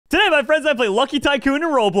Today, my friends, I play Lucky Tycoon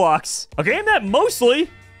and Roblox, a game that mostly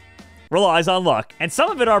relies on luck, and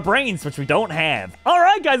some of it are brains, which we don't have. All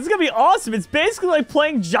right, guys, it's gonna be awesome. It's basically like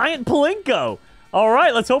playing Giant Plinko. All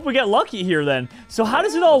right, let's hope we get lucky here then. So how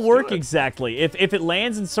does it all work exactly? If it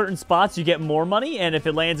lands in certain spots, you get more money, and if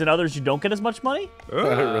it lands in others, you don't get as much money? I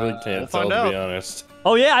really can't tell, to be honest.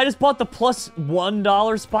 Oh, yeah, I just bought the plus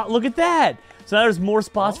 $1 spot. Look at that. So now there's more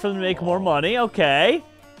spots for them to make more money. Okay.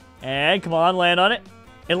 And come on, land on it.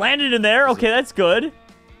 It landed in there. Okay, that's good.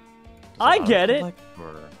 I get it.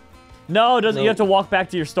 No, it doesn't. You have to walk back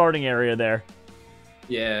to your starting area there.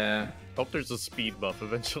 Yeah. Hope there's a speed buff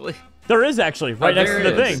eventually. There is actually, right next to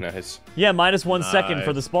the thing. Nice. Yeah, minus 1 second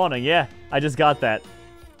for the spawning. Yeah, I just got that.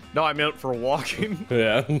 No, I meant for walking. Oh,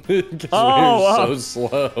 Yeah. we're so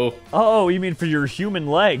slow. Oh, you mean for your human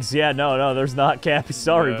legs? Yeah, no, there's not, Cappy.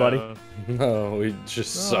 Sorry, buddy. No, we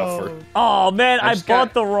just suffer. Oh, man, I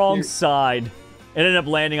bought the wrong side. It ended up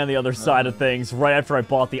landing on the other side of things right after I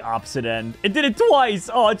bought the opposite end. It did it twice.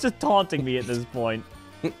 Oh, it's just taunting me at this point.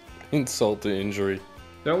 Insult to injury.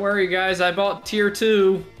 Don't worry, guys. I bought tier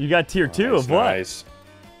 2. You got tier 2 of what? Nice.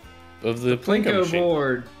 Of the Plinko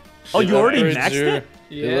board. Oh, you already maxed it?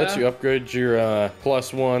 Yeah. It lets you upgrade your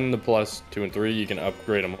 +1, the +2 and 3. You can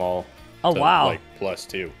upgrade them all. Oh, wow. Like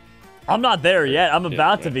 +2. I'm not there yet. I'm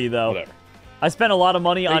about to be, though. Whatever. I spent a lot of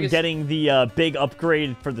money on getting the big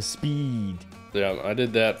upgrade for the speed. Yeah, I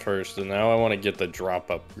did that first, and now I want to get the drop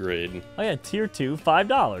upgrade. Oh, yeah, tier 2,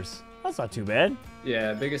 $5. That's not too bad.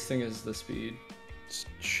 Yeah, biggest thing is the speed. It's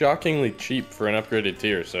shockingly cheap for an upgraded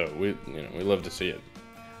tier, so we love to see it.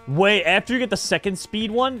 Wait, after you get the second speed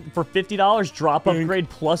one, for $50, drop upgrade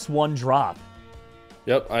 +1 drop.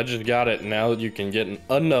 Yep, I just got it. Now you can get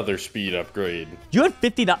another speed upgrade. You had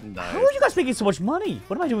 $50. Nice. How are you guys making so much money?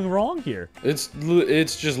 What am I doing wrong here? It's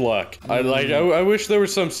just luck. I wish there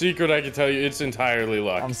was some secret I could tell you. It's entirely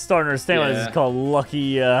luck. I'm starting to understand why this is called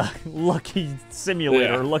Lucky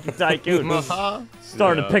Simulator or Lucky Tycoon.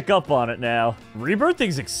 Starting to pick up on it now.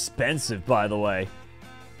 Rebirthing's expensive, by the way.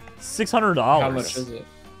 $600. How much is it?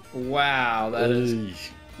 Wow, that is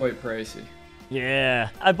quite pricey. Yeah,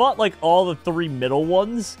 I bought like all the 3 middle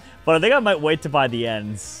ones, but I think I might wait to buy the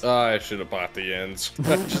ends. I should have bought the ends.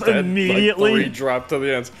 Immediately? Like 3 dropped to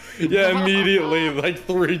the ends. Yeah, immediately, like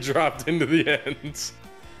 3 dropped into the ends.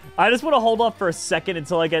 I just want to hold off for a second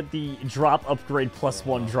until I get the drop upgrade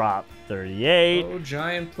 +1 drop. 38. Oh,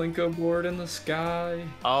 giant Plinko board in the sky.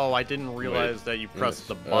 Oh, I didn't realize that you pressed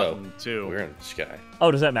the button too. We're in the sky.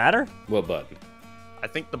 Oh, does that matter? What button? I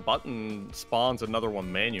think the button spawns another one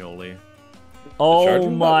manually. Oh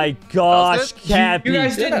my gosh, Cappy. You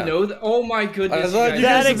guys didn't know that? Oh my goodness. I thought you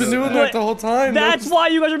guys have been doing that the whole time. That's why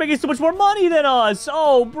you guys are making so much more money than us.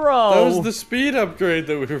 Oh, bro. That was the speed upgrade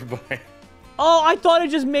that we were buying. Oh, I thought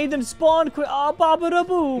it just made them spawn quick. Oh,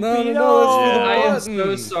 ba-ba-da-boom. No. I am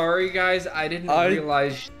so sorry, guys. I didn't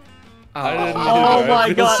realize. I didn't oh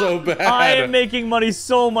my god. So bad. I am making money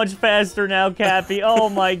so much faster now, Cappy. Oh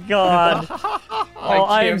my god. Oh,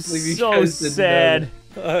 I am so sad.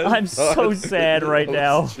 I'm so sad right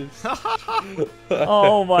now.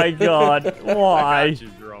 Oh my god. Why? I got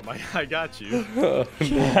you, Jerome. I got you.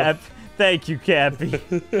 Cap. Thank you, Cappy.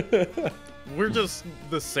 We're just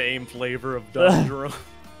the same flavor of dumb, Jerome.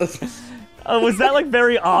 Was that like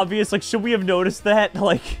very obvious? Like, should we have noticed that?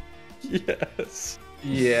 Like, yes.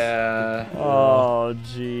 Yeah. Oh,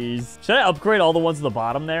 jeez. Should I upgrade all the ones at the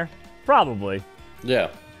bottom there? Probably. Yeah.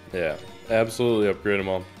 Absolutely upgrade them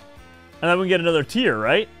all. And then we get another tier,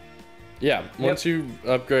 right? Yeah. Once you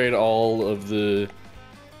upgrade all the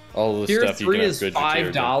tier stuff, you can upgrade is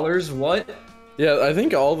 $5. What? Yeah, I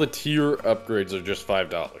think all the tier upgrades are just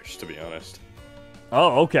 $5, to be honest.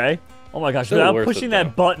 Oh, okay. Oh my gosh, without pushing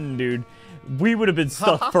that button, dude, we would have been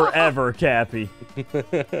stuck forever, Cappy.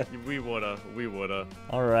 We woulda.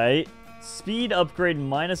 All right. Speed upgrade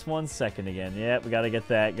 -1 second again. Yeah, we got to get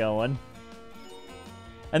that going.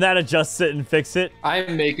 And that adjusts it and fix it.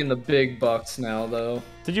 I'm making the big bucks now, though.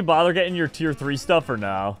 Did you bother getting your tier 3 stuff or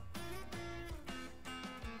no?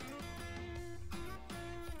 I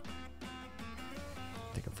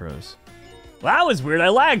think it froze. Well, that was weird. I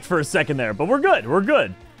lagged for a second there, but we're good. We're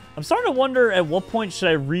good. I'm starting to wonder at what point should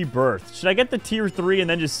I rebirth? Should I get the tier 3 and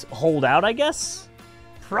then just hold out, I guess?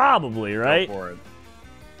 Probably, right? Go for it.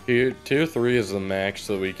 Tier 3 is the max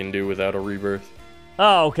that we can do without a rebirth.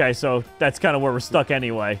 Oh, okay, so that's kind of where we're stuck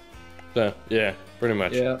anyway. Yeah, pretty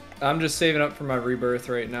much. Yeah, I'm just saving up for my rebirth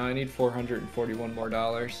right now. I need $441 more.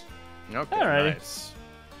 Okay, alrighty. Nice.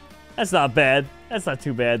 That's not bad. That's not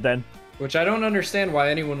too bad then. Which I don't understand why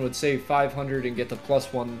anyone would save 500 and get the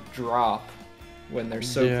 +1 drop when they're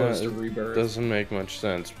so close to rebirth. Doesn't make much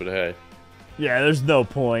sense, but hey. Yeah, there's no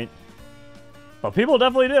point. But people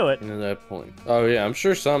definitely do it. At that point. Oh yeah, I'm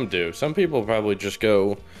sure some do. Some people probably just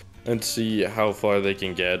go and see how far they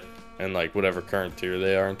can get and like whatever current tier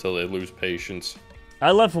they are until they lose patience. I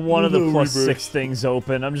left one of the No plus rebirth. 6 things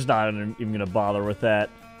open. I'm just not even going to bother with that.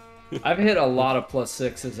 I've hit a lot of plus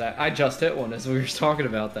 6s. I just hit one as we were talking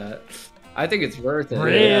about that. I think it's worth it.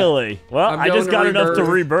 Really? Well, I'm I going just to got enough to rebirth.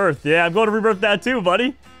 rebirth. Yeah, I'm going to rebirth that too,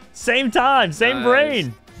 buddy. Same time, same Nice.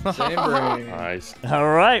 brain. Same brain. Nice. All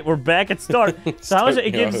right, we're back at start. So how much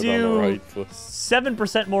it Starting gives out on the you right foot.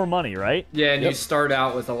 7% more money, right? Yeah, and Yep. you start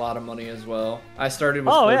out with a lot of money as well. I started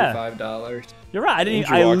with Oh, yeah. $45. You're right. Means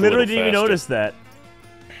I you walk a literally little didn't even faster. notice that.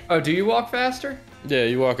 Oh, do you walk faster? Yeah,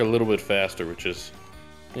 you walk a little bit faster, which is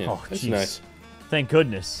Oh, it's jeez. nice. Thank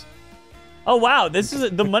goodness. Oh wow, this is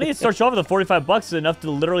the money that starts you off with the $45 is enough to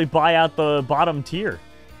literally buy out the bottom tier.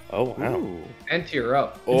 Oh wow. Ooh. And tier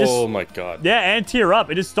up. Oh my god. Yeah, and tier up.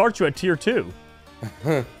 It just starts you at tier 2.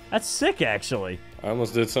 That's sick, actually. I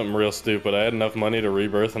almost did something real stupid. I had enough money to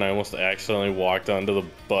rebirth and I almost accidentally walked onto the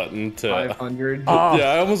button to 500. Oh, Yeah,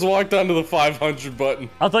 I almost walked onto the 500 button.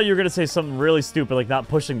 I thought you were gonna say something really stupid, like not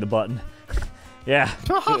pushing the button. Yeah,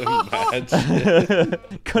 Bad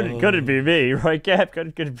shit. couldn't be me, right, Cap?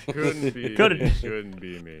 Couldn't be. Couldn't be. Couldn't- Couldn't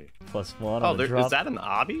be me. +1 on Oh, the there, drop. is that an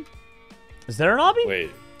obby? Is there an obby? Wait,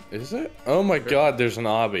 is it? Oh my god, there's an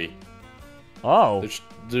obby. Oh,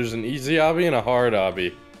 There's an easy obby and a hard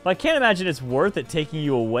obby. but I can't imagine it's worth it taking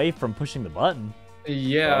you away from pushing the button.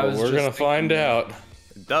 Yeah, I Oh, was we're just gonna find thinking- out.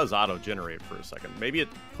 It does auto-generate for a second. Maybe it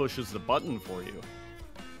pushes the button for you.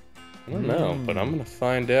 I don't know, but I'm gonna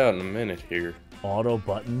find out in a minute here. Auto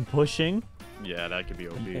button pushing. Yeah, that could be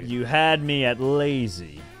OP. You had me at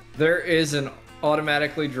lazy. There is an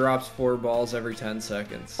automatically drops 4 balls every 10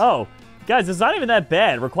 seconds. Oh, guys, it's not even that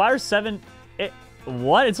bad. Requires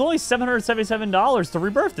what? It's only $777 to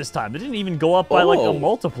rebirth this time. It didn't even go up by like a Oh.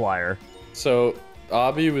 multiplier. So,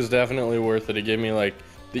 obby was definitely worth it. It gave me like,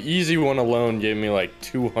 the easy one alone gave me like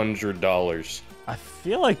 $200. I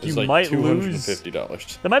feel like It's you like might lose.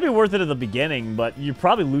 $250. That might be worth it at the beginning, but you're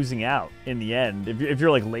probably losing out in the end if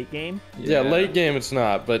you're like late game. Yeah, late game it's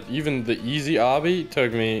not, but even the easy obby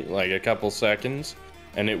took me like a couple seconds,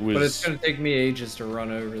 and it was. But it's gonna take me ages to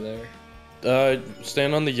run over there.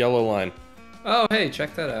 Stand on the yellow line. Oh, hey,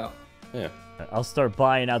 check that out. Yeah. I'll start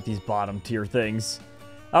buying out these bottom tier things.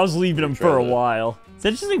 I was leaving them Try for a that. while. It's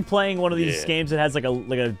interesting playing one of these Yeah. games that has like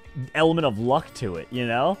a element of luck to it, you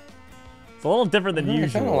know? It's a little different than I kind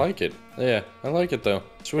usual. of like it. Yeah, I like it though.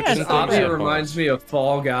 Switching Yeah, This it's things obby up reminds on me of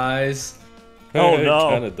Fall Guys. Oh, it no.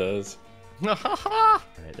 kind of does. All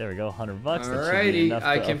right, there we go, $100. That should be Alrighty, enough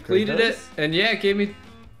I to upgrade completed it, those. and yeah, it gave me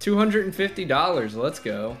 $250. Let's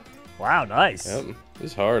go. Wow, nice. Yep.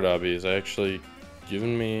 This hard obby is actually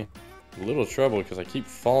giving me a little trouble because I keep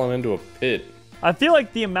falling into a pit. I feel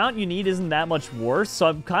like the amount you need isn't that much worse, so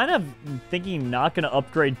I'm kind of thinking not going to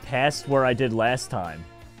upgrade past where I did last time.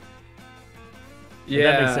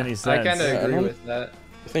 Yeah, makes any I sense. kind of Yeah, I agree don't- with that.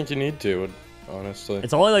 I think you need to, honestly.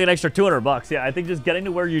 It's only like an extra $200. Yeah, I think just getting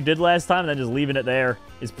to where you did last time and then just leaving it there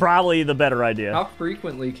is probably the better idea. How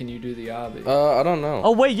frequently can you do the obby? I don't know.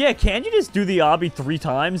 Oh, wait, yeah, can you just do the obby 3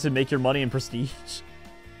 times and make your money in prestige?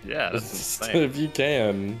 Yeah, that's insane. If you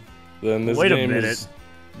can, then this Wait a game minute. is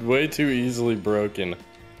way too easily broken.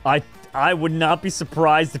 I would not be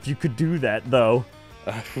surprised if you could do that, though.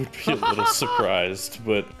 I would be a little surprised,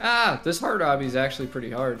 but This hard obby is actually pretty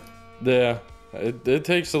hard. yeah, it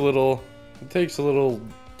takes a little. It takes a little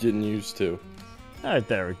getting used to. All right,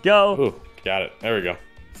 there we go. Ooh, got it. There we go.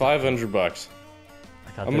 $500.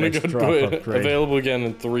 I got I'm the gonna next go drop do it. upgrade. Available again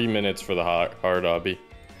in 3 minutes for the hard obby.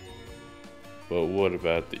 But what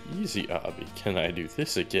about the easy obby? Can I do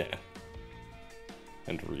this again?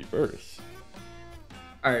 And rebirth.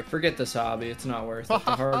 All right, forget this obby. It's not worth it.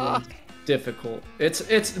 The hard one's difficult.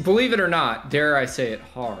 It's believe it or not, dare I say it,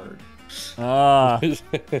 hard. Ah, Yeah,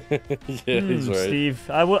 he's right. Steve,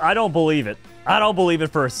 I don't believe it. I don't believe it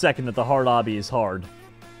for a second that the hard obby is hard.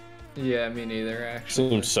 Yeah, me neither, actually.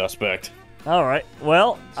 Seems suspect. All right,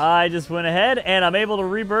 well, I just went ahead and I'm able to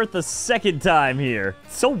rebirth the second time here.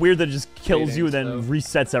 It's so weird that it just kills you and then so.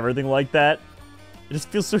 resets everything like that. It just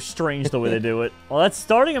feels so strange the way they do it. Well, that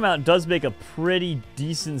starting amount does make a pretty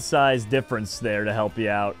decent sized difference there to help you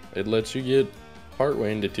out. It lets you get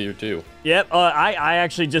partway into tier 2. Yep, I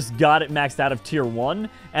actually just got it maxed out of tier 1,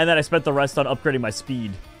 and then I spent the rest on upgrading my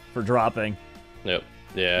speed for dropping. Yep.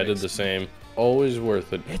 Yeah, I did the same. Always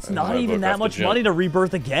worth it. It's in not my even book that off the much jump. money to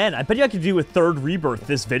rebirth again. I bet you I could do a 3rd rebirth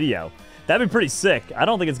this video. That'd be pretty sick. I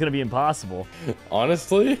don't think it's going to be impossible.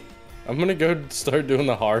 Honestly, I'm gonna go start doing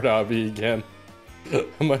the hard obby again.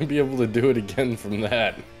 I might be able to do it again from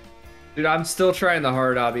that. Dude, I'm still trying the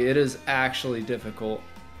hard obby. It is actually difficult.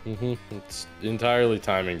 It's entirely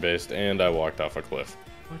timing based, and I walked off a cliff.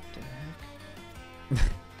 What the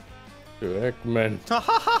heck? Heck, man.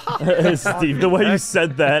 Steve, the way you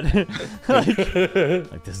said that,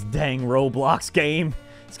 like this dang Roblox game,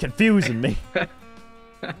 it's confusing me.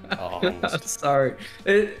 I'm sorry.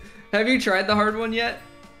 Have you tried the hard one yet?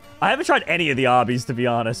 I haven't tried any of the obbies, to be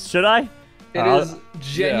honest. Should I? It is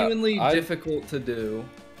genuinely difficult to do.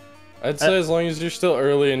 I'd say as long as you're still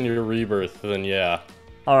early in your rebirth, then yeah.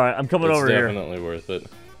 All right, I'm coming over here. It's definitely worth it.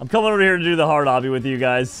 I'm coming over here to do the hard obby with you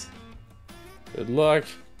guys. Good luck.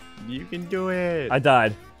 You can do it. I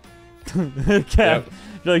died. Kev,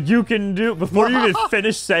 you're like, you can do... Before you even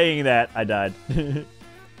finish saying that, I died.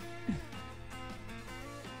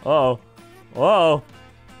 Uh-oh. Uh-oh.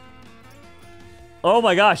 Oh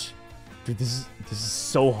my gosh. Dude, this is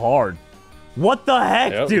so hard. What the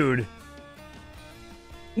heck, dude?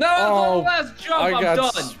 No, on the last jump, I'm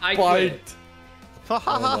done. Spiked. I quit.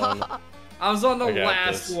 I was on the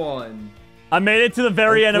last one. I made it to the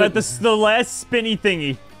very end. I'm at the last spinny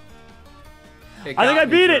thingy. I think I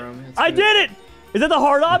beat it. I did it. Is that the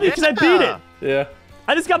hard obby? Because I beat it. Yeah.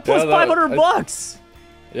 I just got plus 500 bucks.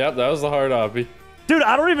 Yep, that was the hard obby. Dude,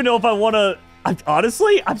 I don't even know if I want to...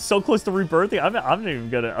 Honestly, I'm so close to rebirthing. I'm not even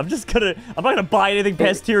gonna... I'm not gonna buy anything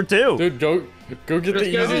past tier 2. Dude, go get the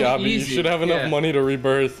easy obby. You should have enough money to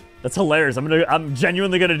rebirth. That's hilarious. I'm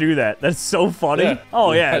genuinely gonna do that. That's so funny. Yeah.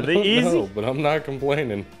 Oh yeah, the easy. Know, but I'm not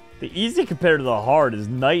complaining. The easy compared to the hard is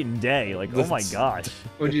night and day. Like, oh my gosh.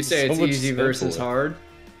 Would you say it's easy versus hard?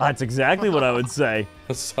 That's exactly what I would say.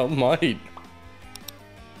 Some might.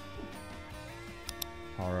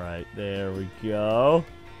 All right, there we go.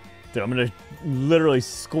 Dude, I'm gonna literally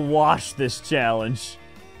squash this challenge.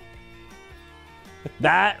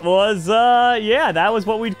 That was, yeah, that was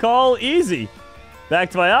what we'd call easy.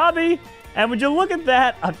 Back to my hobby, and would you look at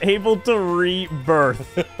that, I'm able to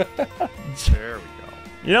rebirth. There we go.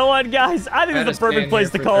 You know what, guys? I think it's the perfect place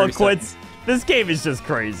to call it quits. This game is just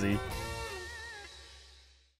crazy.